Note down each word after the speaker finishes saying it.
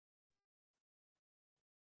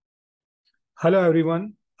Hello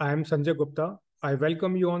everyone, I am Sanjay Gupta. I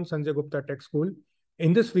welcome you on Sanjay Gupta Tech School.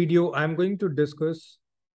 In this video, I am going to discuss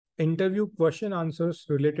interview question answers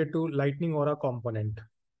related to Lightning Aura component.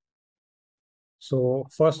 So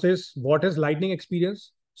first is, what is Lightning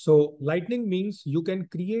experience? So Lightning means you can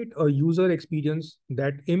create a user experience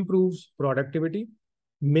that improves productivity,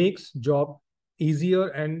 makes job easier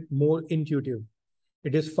and more intuitive.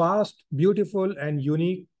 It is fast, beautiful, and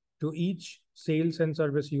unique to each sales and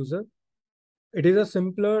service user. It is a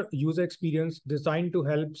simpler user experience designed to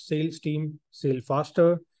help sales team sell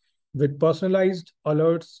faster with personalized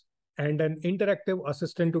alerts and an interactive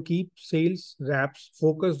assistant to keep sales reps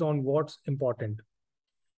focused on what's important.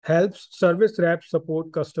 Helps service reps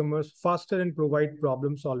support customers faster and provide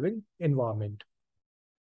problem-solving environment.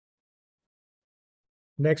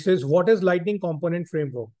 Next is, what is Lightning Component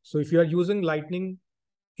Framework? So if you are using Lightning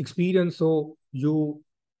experience, so you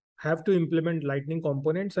have to implement Lightning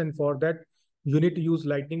components, and for that, you need to use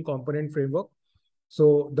Lightning Component Framework.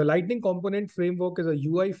 So the Lightning Component Framework is a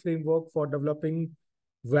UI framework for developing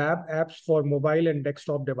web apps for mobile and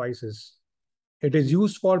desktop devices. It is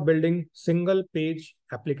used for building single-page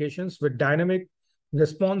applications with dynamic,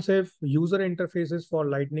 responsive user interfaces for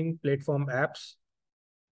Lightning platform apps.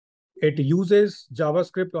 It uses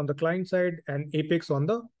JavaScript on the client side and Apex on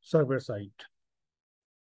the server side.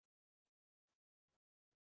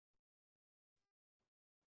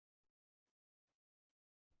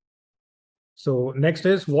 So next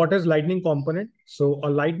is, what is Lightning component? So a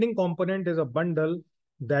Lightning component is a bundle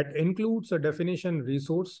that includes a definition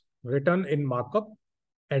resource written in markup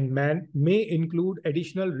and may include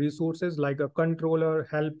additional resources like a controller,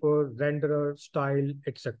 helper, renderer, style,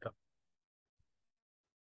 etc.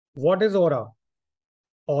 What is Aura?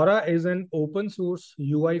 Aura is an open source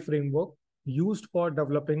UI framework used for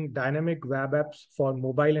developing dynamic web apps for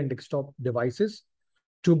mobile and desktop devices.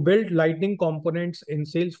 To build Lightning components in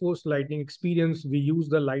Salesforce Lightning Experience, we use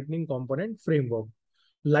the Lightning component framework.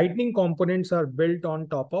 Lightning components are built on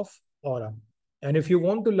top of Aura. And if you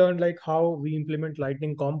want to learn like how we implement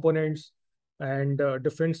Lightning components and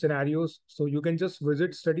different scenarios, so you can just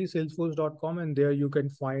visit studysalesforce.com, and there you can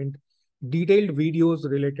find detailed videos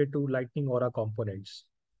related to Lightning Aura components.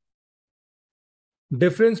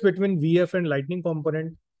 Difference between VF and Lightning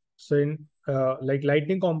component. So in like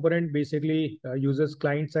Lightning component basically uses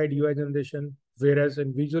client-side UI generation, whereas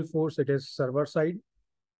in Visualforce it is server-side.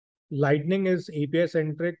 Lightning is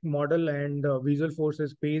API-centric model and Visualforce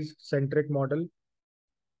is page-centric model.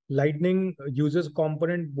 Lightning uses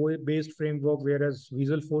component-based framework, whereas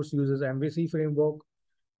Visualforce uses MVC framework.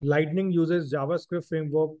 Lightning uses JavaScript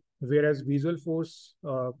framework, whereas Visualforce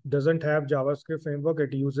doesn't have JavaScript framework.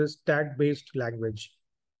 It uses tag-based language.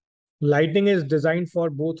 Lightning is designed for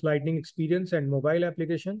both Lightning Experience and mobile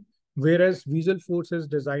application, whereas Visualforce is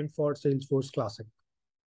designed for Salesforce Classic.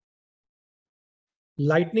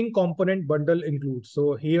 Lightning component bundle includes.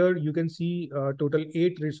 So here you can see total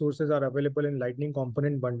 8 resources are available in Lightning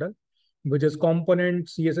component bundle, which is component,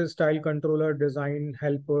 CSS style controller, design,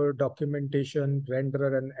 helper, documentation,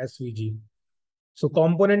 renderer, and SVG. So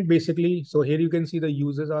component basically, so here you can see the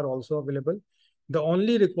users are also available. The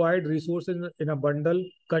only required resource in a bundle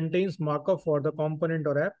contains markup for the component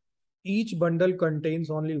or app. Each bundle contains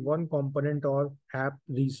only one component or app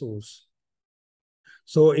resource.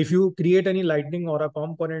 So if you create any Lightning or a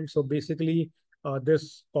component, so basically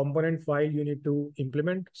this component file you need to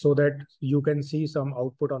implement so that you can see some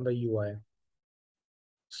output on the UI.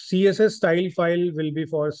 CSS style file will be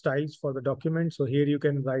for styles for the document. So here you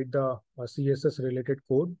can write the CSS related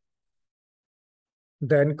code.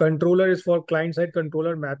 Then controller is for client-side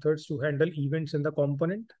controller methods to handle events in the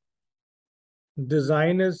component.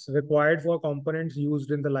 Design is required for components used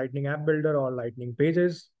in the Lightning App Builder or Lightning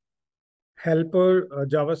Pages. Helper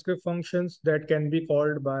JavaScript functions that can be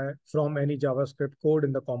called from any JavaScript code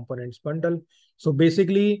in the components bundle. So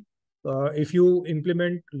basically, if you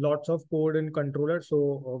implement lots of code in controller,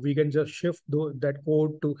 so we can just shift that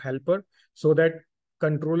code to helper so that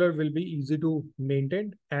controller will be easy to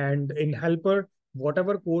maintain. And in helper,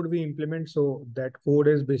 whatever code we implement, so that code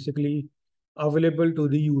is basically available to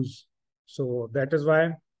reuse. So that is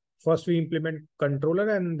why first we implement controller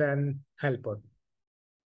and then helper.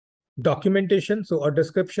 Documentation, so a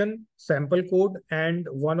description, sample code, and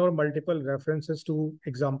one or multiple references to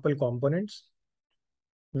example components.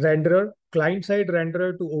 Renderer, client-side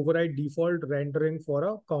renderer to override default rendering for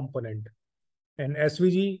a component. And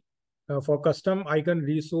SVG for custom icon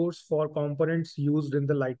resource for components used in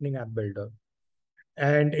the Lightning App Builder.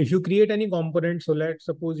 And if you create any component, so let's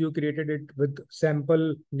suppose you created it with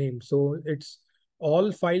sample name. So it's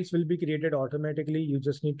All files will be created automatically. You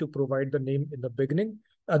just need to provide the name in the beginning.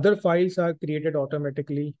 Other files are created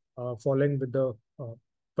automatically following with the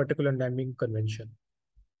particular naming convention.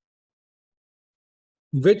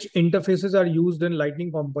 Which interfaces are used in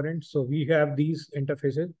Lightning components? So we have these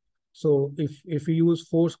interfaces. So if we use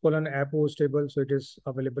force colon app host table, so it is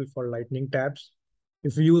available for Lightning tabs.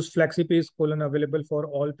 If we use flexi-page colon available for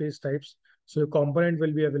all page types, so a component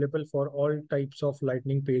will be available for all types of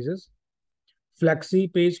Lightning pages.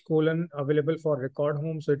 Flexi page colon available for record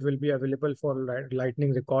home, so it will be available for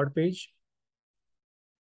Lightning record page.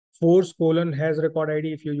 Force colon has record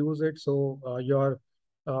ID if you use it, so your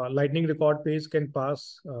Lightning record page can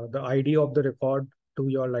pass the ID of the record to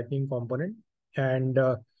your Lightning component, and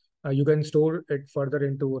you can store it further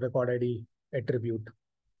into record ID attribute.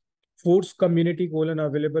 Force community colon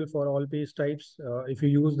available for all page types. If you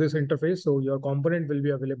use this interface, so your component will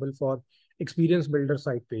be available for experience builder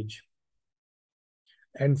site page.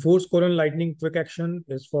 And force colon Lightning quick action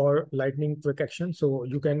is for Lightning quick action. So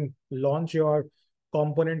you can launch your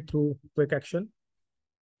component through quick action.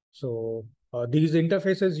 So these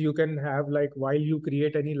interfaces you can have like while you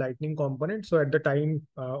create any Lightning component. So at the time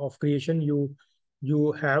of creation,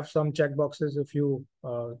 you have some checkboxes. If you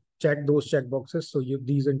check those checkboxes, so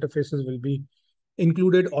these interfaces will be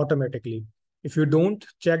included automatically. If you don't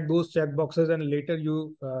check those checkboxes and later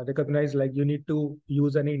you recognize like you need to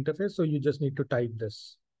use any interface, so you just need to type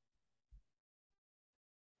this.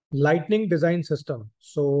 Lightning design system.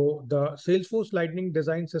 So the Salesforce Lightning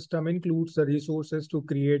design system includes the resources to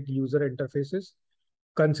create user interfaces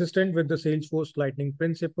consistent with the Salesforce Lightning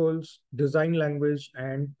principles, design language,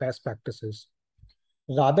 and best practices.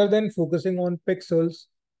 Rather than focusing on pixels,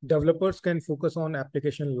 developers can focus on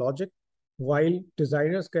application logic, while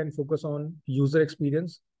designers can focus on user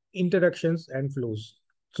experience, interactions, and flows.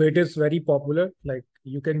 So it is very popular. Like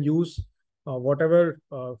you can use whatever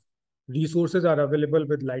resources are available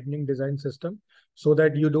with Lightning design system so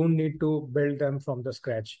that you don't need to build them from the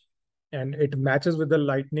scratch. And it matches with the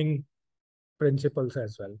Lightning principles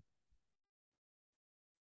as well.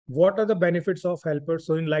 What are the benefits of helper?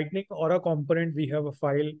 So in Lightning Aura component, we have a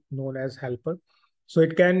file known as helper. So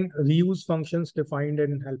it can reuse functions defined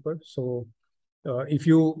in helper. So if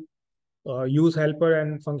you use helper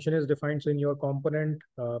and function is defined, so in your component,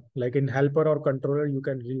 like in helper or controller, you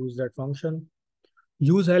can reuse that function.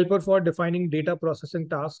 Use helper for defining data processing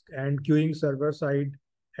tasks and queuing server-side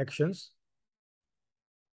actions.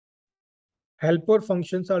 Helper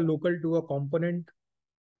functions are local to a component.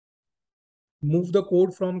 Move the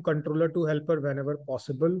code from controller to helper whenever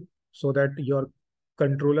possible so that your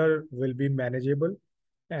controller will be manageable,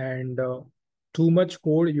 and too much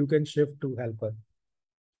code you can shift to helper.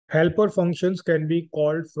 Helper functions can be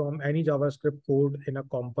called from any JavaScript code in a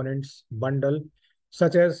components bundle,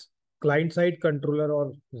 such as client-side controller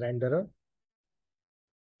or renderer.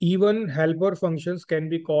 Even helper functions can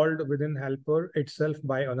be called within helper itself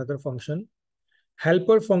by another function.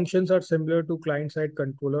 Helper functions are similar to client-side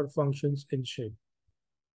controller functions in shape.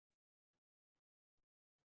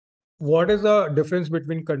 What is the difference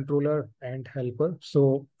between controller and helper?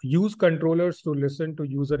 So use controllers to listen to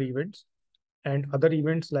user events and other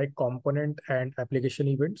events like component and application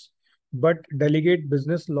events, but delegate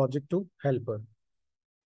business logic to helper.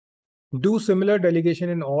 Do similar delegation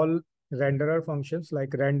in all renderer functions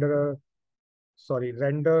like render,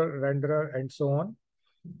 renderer, and so on.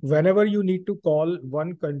 Whenever you need to call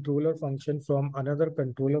one controller function from another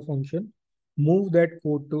controller function, move that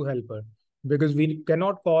code to helper, because we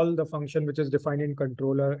cannot call the function which is defined in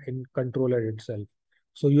controller itself.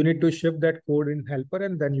 So you need to shift that code in helper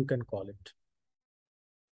and then you can call it.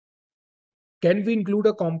 Can we include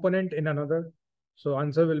a component in another? So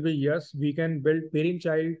answer will be yes, we can build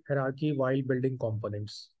parent-child hierarchy while building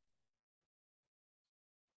components.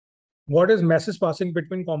 What is message passing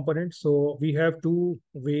between components? So we have two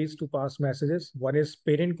ways to pass messages. One is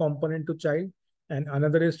parent component to child and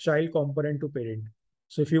another is child component to parent.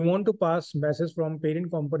 So if you want to pass message from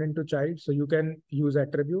parent component to child, so you can use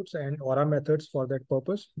attributes and Aura methods for that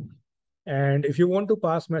purpose. And if you want to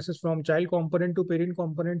pass message from child component to parent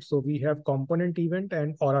component, so we have component event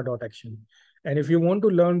and Aura.action. And if you want to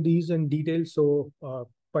learn these in detail, so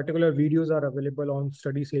particular videos are available on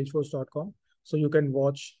studysalesforce.com. So you can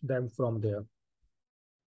watch them from there.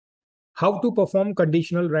 How to perform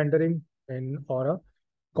conditional rendering in Aura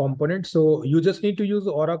component. So you just need to use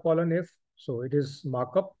Aura colon if. So it is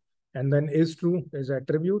markup and then is true is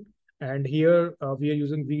attribute. And here we are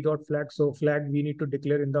using v.flag. So flag we need to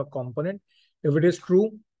declare in the component. If it is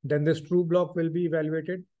true, then this true block will be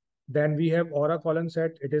evaluated. Then we have Aura colon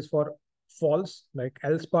set. It is for false, like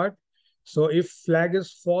else part. So if flag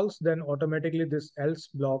is false, then automatically this else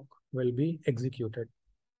block will be executed.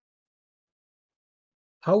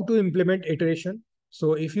 How to implement iteration?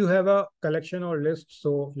 So if you have a collection or list,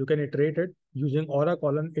 so you can iterate it using Aura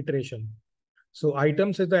colon iteration. So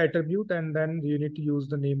items is the attribute, and then you need to use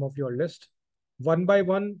the name of your list. One by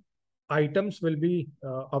one, items will be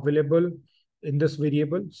available in this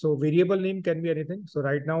variable. So variable name can be anything. So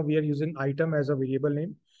right now we are using item as a variable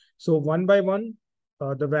name. So one by one,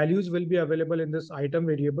 the values will be available in this item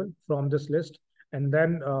variable from this list. And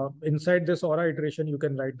then inside this Aura iteration, you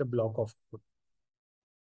can write the block of code.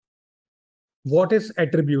 What is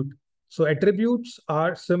attribute? So attributes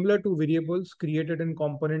are similar to variables created in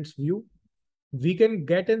components view. We can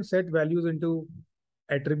get and set values into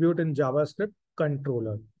attribute in JavaScript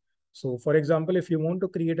controller. So for example, if you want to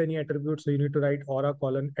create any attribute, so you need to write aura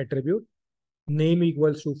colon attribute, name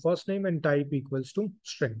equals to first name and type equals to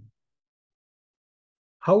string.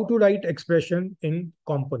 How to write expression in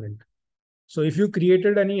component? So if you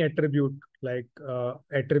created any attribute like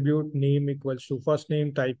attribute name equals to first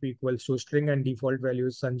name, type equals to string, and default value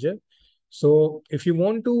is Sanjay. So if you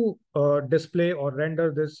want to display or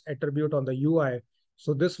render this attribute on the UI,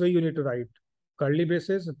 so this way you need to write curly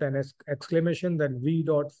braces, then exclamation, then v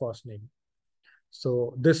dot first name.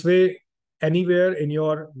 So this way, anywhere in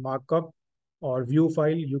your markup or view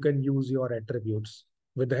file, you can use your attributes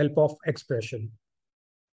with the help of expression.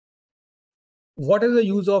 What is the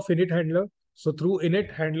use of init handler? So through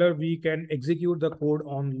init handler, we can execute the code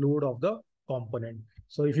on load of the component.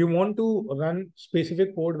 So if you want to run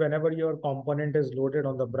specific code whenever your component is loaded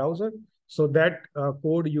on the browser, so that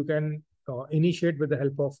code you can initiate with the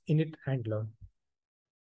help of init handler.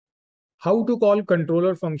 How to call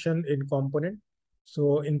controller function in component?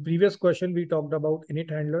 So in previous question, we talked about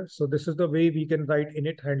init handler. So this is the way we can write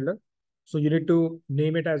init handler. So you need to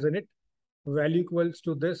name it as init value equals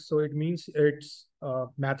to this. So it means its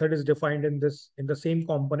method is defined in the same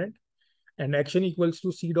component, and action equals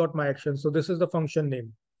to c dot my action. So this is the function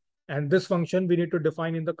name. And this function we need to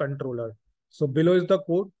define in the controller. So below is the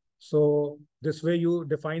code. So this way you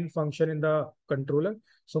define function in the controller.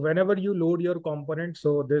 So whenever you load your component,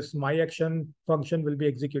 so this my action function will be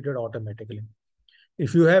executed automatically.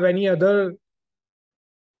 If you have any other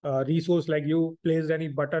resource, like you placed any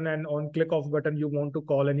button and on click of button, you want to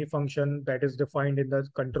call any function that is defined in the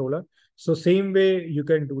controller. So same way you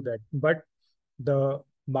can do that, but the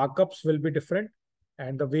markups will be different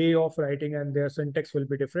and the way of writing and their syntax will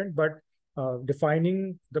be different, but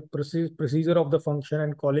defining the procedure of the function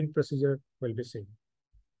and calling procedure will be same.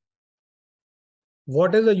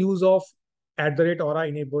 What is the use of @Aura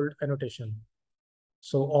enabled annotation?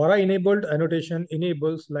 So Aura enabled annotation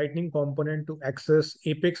enables Lightning component to access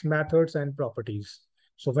Apex methods and properties.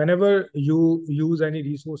 So whenever you use any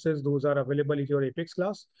resources, those are available in your Apex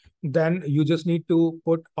class, then you just need to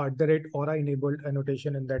put @Aura enabled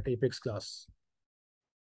annotation in that Apex class.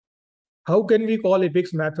 How can we call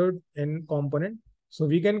Apex method in component? So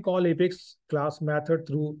we can call Apex class method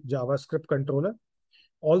through JavaScript controller.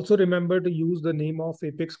 Also remember to use the name of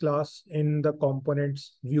Apex class in the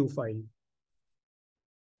components view file.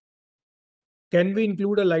 Can we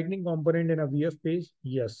include a Lightning component in a VF page?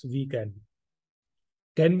 Yes, we can.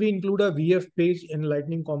 Can we include a VF page in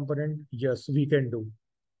Lightning component? Yes, we can do.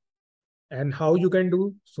 And how you can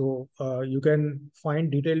do? So you can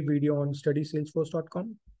find detailed video on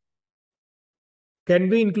studysalesforce.com. Can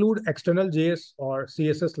we include external JS or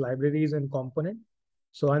CSS libraries in component?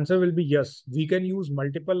 So answer will be yes. We can use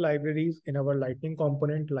multiple libraries in our Lightning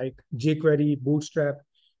component like jQuery, Bootstrap,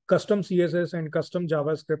 custom CSS, and custom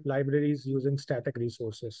JavaScript libraries using static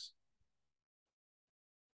resources.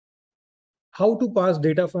 How to pass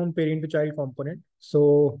data from parent to child component?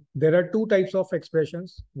 So there are two types of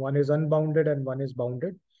expressions. One is unbounded and one is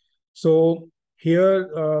bounded. So here,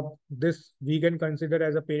 this we can consider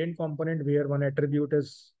as a parent component where one attribute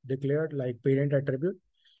is declared like parent attribute.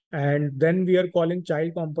 And then we are calling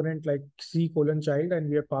child component like c:child, and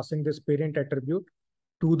we are passing this parent attribute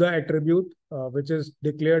to the attribute which is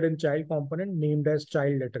declared in child component named as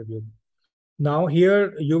child attribute. Now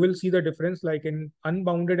here you will see the difference, like in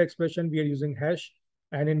unbounded expression, we are using hash,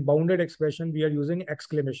 and in bounded expression, we are using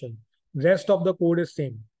exclamation. Rest of the code is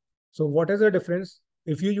same. So what is the difference?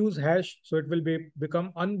 If you use hash, so it will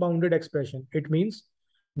become unbounded expression. It means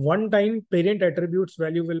one time parent attributes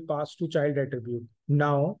value will pass to child attribute.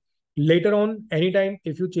 Now, later on, anytime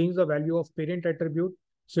if you change the value of parent attribute,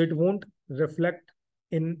 so it won't reflect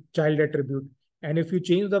in child attribute. And if you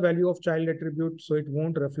change the value of child attribute, so it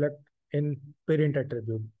won't reflect in parent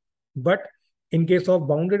attribute. But in case of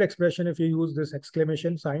bounded expression, if you use this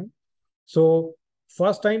exclamation sign, so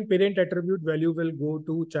First time parent attribute value will go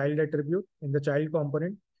to child attribute in the child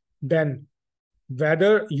component. Then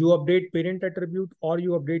whether you update parent attribute or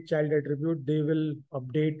you update child attribute, they will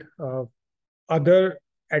update other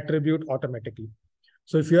attribute automatically.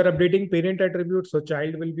 So if you are updating parent attribute, so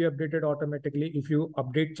child will be updated automatically. If you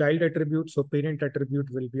update child attribute, so parent attribute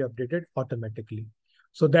will be updated automatically.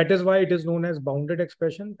 So that is why it is known as bounded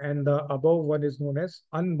expression, and the above one is known as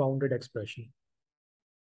unbounded expression.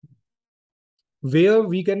 Where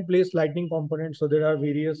we can place Lightning components, so there are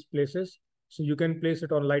various places. So you can place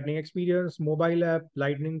it on Lightning Experience, mobile app,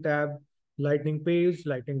 Lightning tab, Lightning page,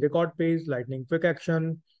 Lightning record page, Lightning quick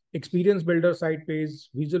action, Experience Builder site page,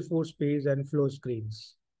 Visualforce page, and flow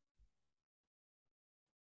screens.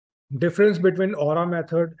 Difference between Aura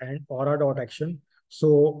method and Aura.action.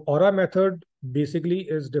 So Aura method basically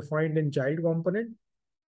is defined in child component.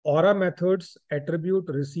 Aura method's attribute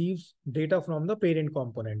receives data from the parent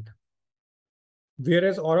component.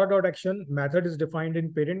 Whereas Aura.action method is defined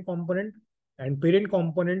in parent component, and parent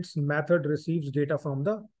component's method receives data from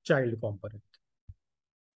the child component.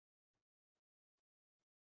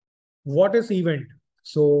 What is event?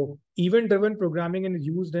 So event-driven programming is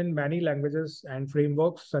used in many languages and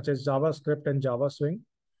frameworks such as JavaScript and Java Swing.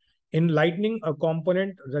 In Lightning, a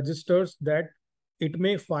component registers that it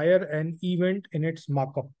may fire an event in its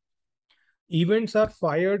markup. Events are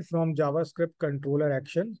fired from JavaScript controller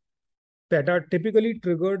actions that are typically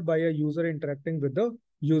triggered by a user interacting with the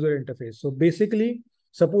user interface. So basically,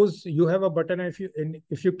 suppose you have a button,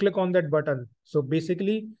 if you click on that button, so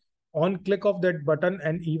basically on click of that button,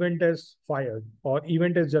 an event is fired or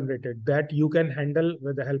event is generated that you can handle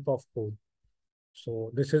with the help of code.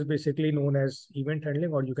 So this is basically known as event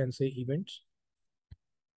handling, or you can say events.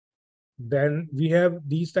 Then we have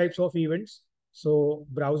these types of events. So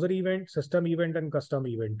browser event, system event, and custom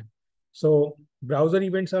event. So browser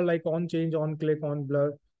events are like on change, on click, on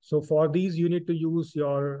blur. So for these, you need to use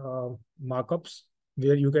your markups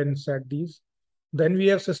where you can set these. Then we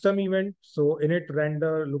have system event. So init,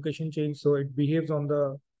 render, location change. So it behaves on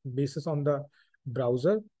the basis on the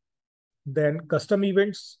browser. Then custom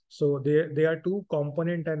events. So they are two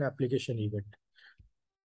component and application event.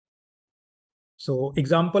 So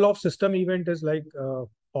example of system event is like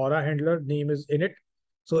Aura handler, name is init.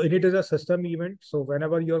 So init is a system event. So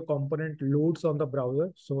whenever your component loads on the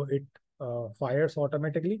browser, so it fires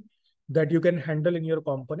automatically that you can handle in your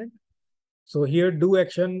component. So here do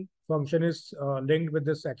action function is linked with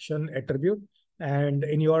this action attribute. And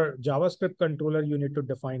in your JavaScript controller, you need to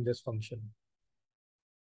define this function.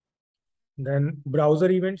 Then browser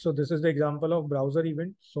event. So this is the example of browser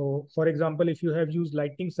event. So for example, if you have used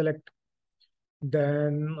Lightning Select,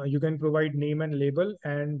 then you can provide name and label.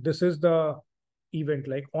 And this is the event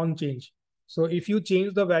like on change. So if you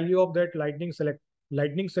change the value of that Lightning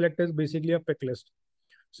Select is basically a pick list.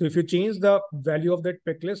 So if you change the value of that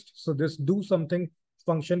pick list, so this do something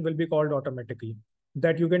function will be called automatically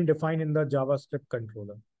that you can define in the JavaScript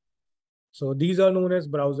controller. So these are known as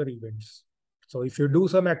browser events. So if you do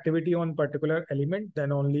some activity on particular element,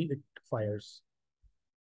 then only it fires.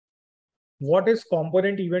 What is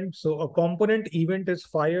component event? So a component event is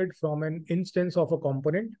fired from an instance of a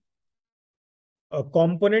component. A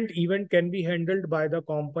component event can be handled by the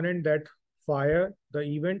component that fire the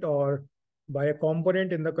event or by a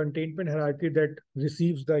component in the containment hierarchy that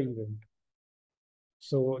receives the event.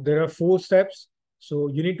 So there are 4 steps. So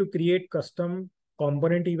you need to create custom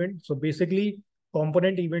component event. So basically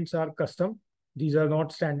component events are custom. These are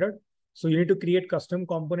not standard. So you need to create custom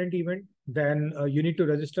component event. Then you need to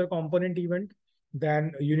register component event.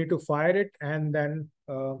 Then you need to fire it. And then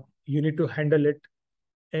you need to handle it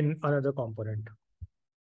in another component.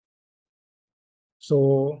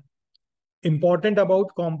 So important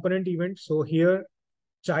about component events. So here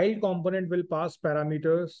child component will pass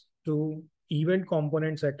parameters to event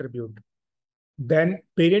components attribute. Then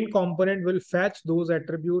parent component will fetch those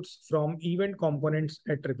attributes from event components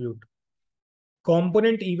attribute.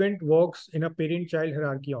 Component event works in a parent-child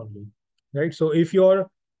hierarchy only, right? So if your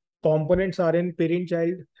components are in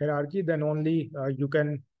parent-child hierarchy, then only you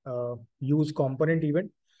can use component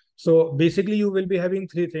event. So basically you will be having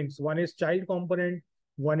 3 things. One is child component,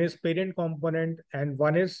 one is parent component, and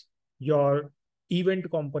one is your event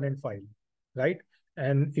component file, right?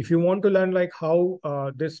 And if you want to learn like how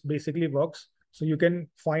this basically works, so you can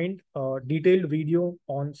find a detailed video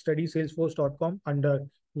on studysalesforce.com under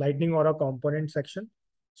Lightning Aura component section.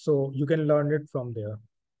 So you can learn it from there.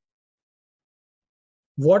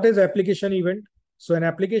 What is application event? So an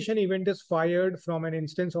application event is fired from an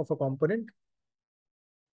instance of a component.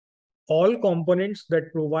 All components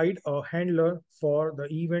that provide a handler for the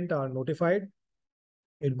event are notified.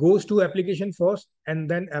 It goes to application first, and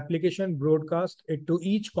then application broadcast it to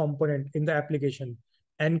each component in the application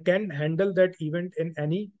and can handle that event in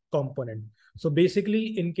any component. So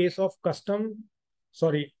basically, in case of component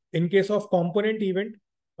event,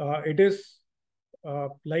 it is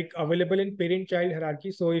like available in parent-child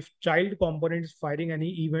hierarchy. So if child component is firing any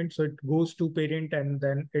event, so it goes to parent and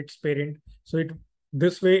then its parent. So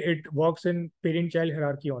this way it works in parent-child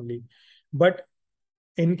hierarchy only. But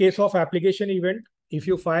in case of application event, if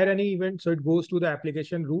you fire any event, so it goes to the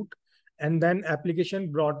application root and then application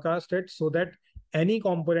broadcast it so that any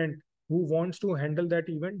component who wants to handle that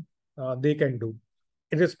event, they can do,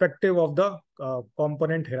 irrespective of the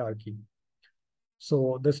component hierarchy.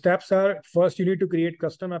 So the steps are, first you need to create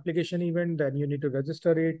custom application event, then you need to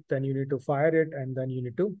register it, then you need to fire it, and then you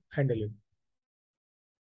need to handle it.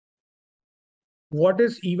 What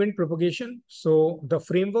is event propagation? So the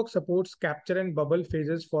framework supports capture and bubble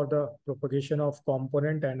phases for the propagation of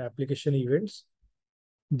component and application events.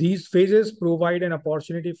 These phases provide an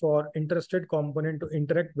opportunity for interested component to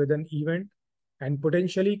interact with an event and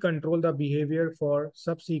potentially control the behavior for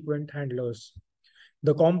subsequent handlers.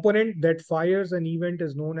 The component that fires an event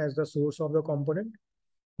is known as the source of the component.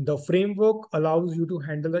 The framework allows you to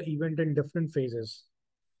handle the event in different phases.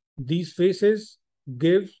 These phases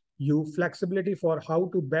give you flexibility for how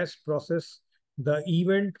to best process the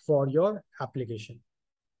event for your application.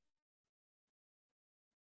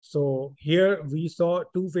 So here we saw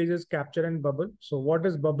two phases, capture and bubble. So what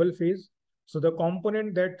is bubble phase? So the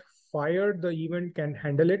component that fired the event can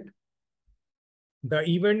handle it. The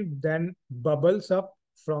event then bubbles up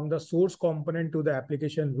from the source component to the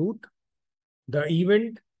application root. The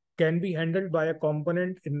event can be handled by a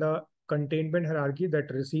component in the containment hierarchy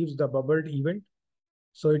that receives the bubbled event.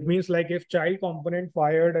 So it means like if child component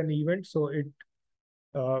fired an event, so it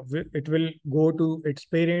will go to its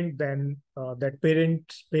parent, then that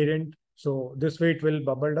parent's parent. So this way it will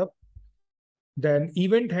bubbled up. Then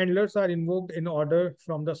event handlers are invoked in order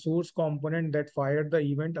from the source component that fired the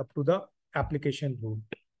event up to the application root.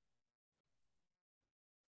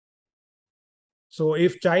 So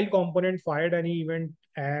if child component fired any event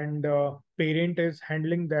and parent is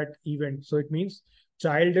handling that event, so it means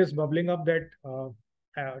child is bubbling up that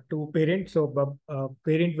to parent. So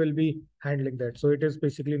parent will be handling that. So it is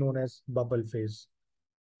basically known as bubble phase.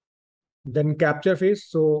 Then capture phase.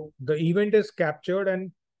 So the event is captured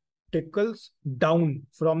and trickles down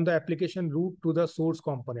from the application root to the source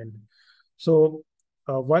component. So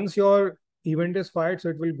once your event is fired, so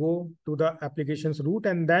it will go to the application's root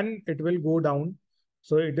and then it will go down.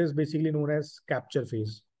 So it is basically known as capture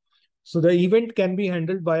phase. So the event can be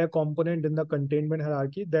handled by a component in the containment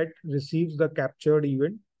hierarchy that receives the captured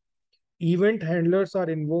event. Event handlers are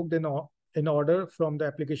invoked in order from the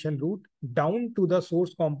application root down to the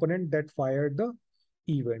source component that fired the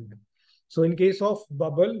event. So in case of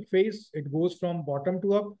bubble phase, it goes from bottom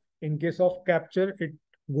to up. In case of capture, it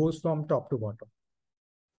goes from top to bottom.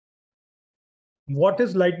 What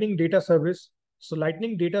is Lightning Data Service? So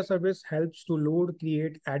Lightning Data Service helps to load,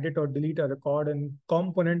 create, edit, or delete a record and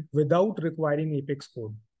component without requiring Apex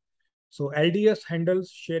code. So LDS handles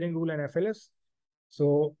sharing rule and FLS.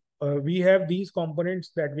 So we have these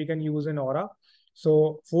components that we can use in Aura.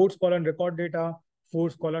 So force colon record data,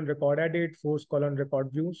 force colon record edit, force colon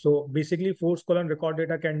record view. So basically force colon record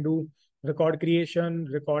data can do record creation,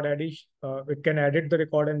 record edit. It can edit the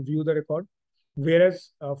record and view the record.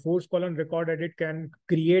 Whereas force colon record edit can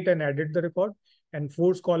create and edit the record, and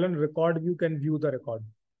force colon record view can view the record.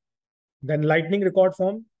 Then lightning record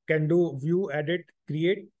form can do view, edit,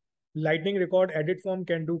 create. Lightning record edit form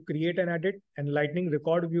can do create and edit, and lightning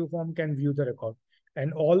record view form can view the record.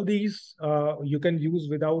 And all these you can use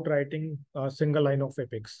without writing a single line of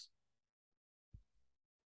Apex.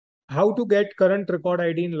 How to get current record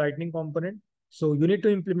ID in Lightning component? So you need to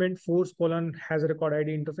implement force colon has record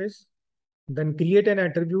ID interface. Then create an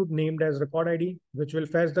attribute named as record ID, which will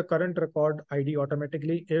fetch the current record ID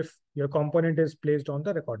automatically if your component is placed on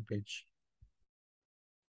the record page.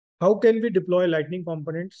 How can we deploy Lightning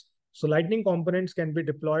components? So Lightning components can be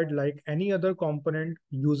deployed like any other component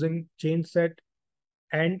using ChainSet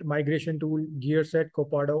and migration tool, GearSet,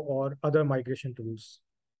 Copado, or other migration tools.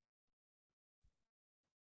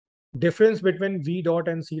 Difference between V dot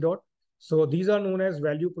and C dot. So these are known as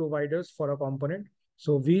value providers for a component.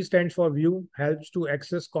 So V stands for view, helps to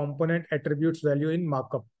access component attributes value in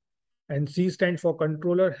markup. And C stands for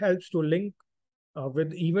controller, helps to link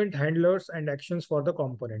with event handlers and actions for the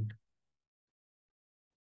component.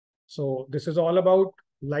 So this is all about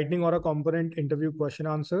Lightning Aura component interview question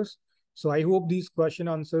answers. So I hope these question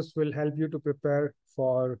answers will help you to prepare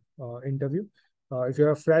for interview. If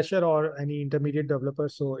you're a fresher or any intermediate developer,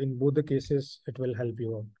 so in both the cases, it will help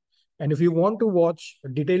you out. And if you want to watch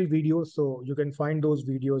detailed videos, so you can find those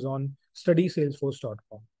videos on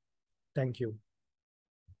studysalesforce.com. Thank you.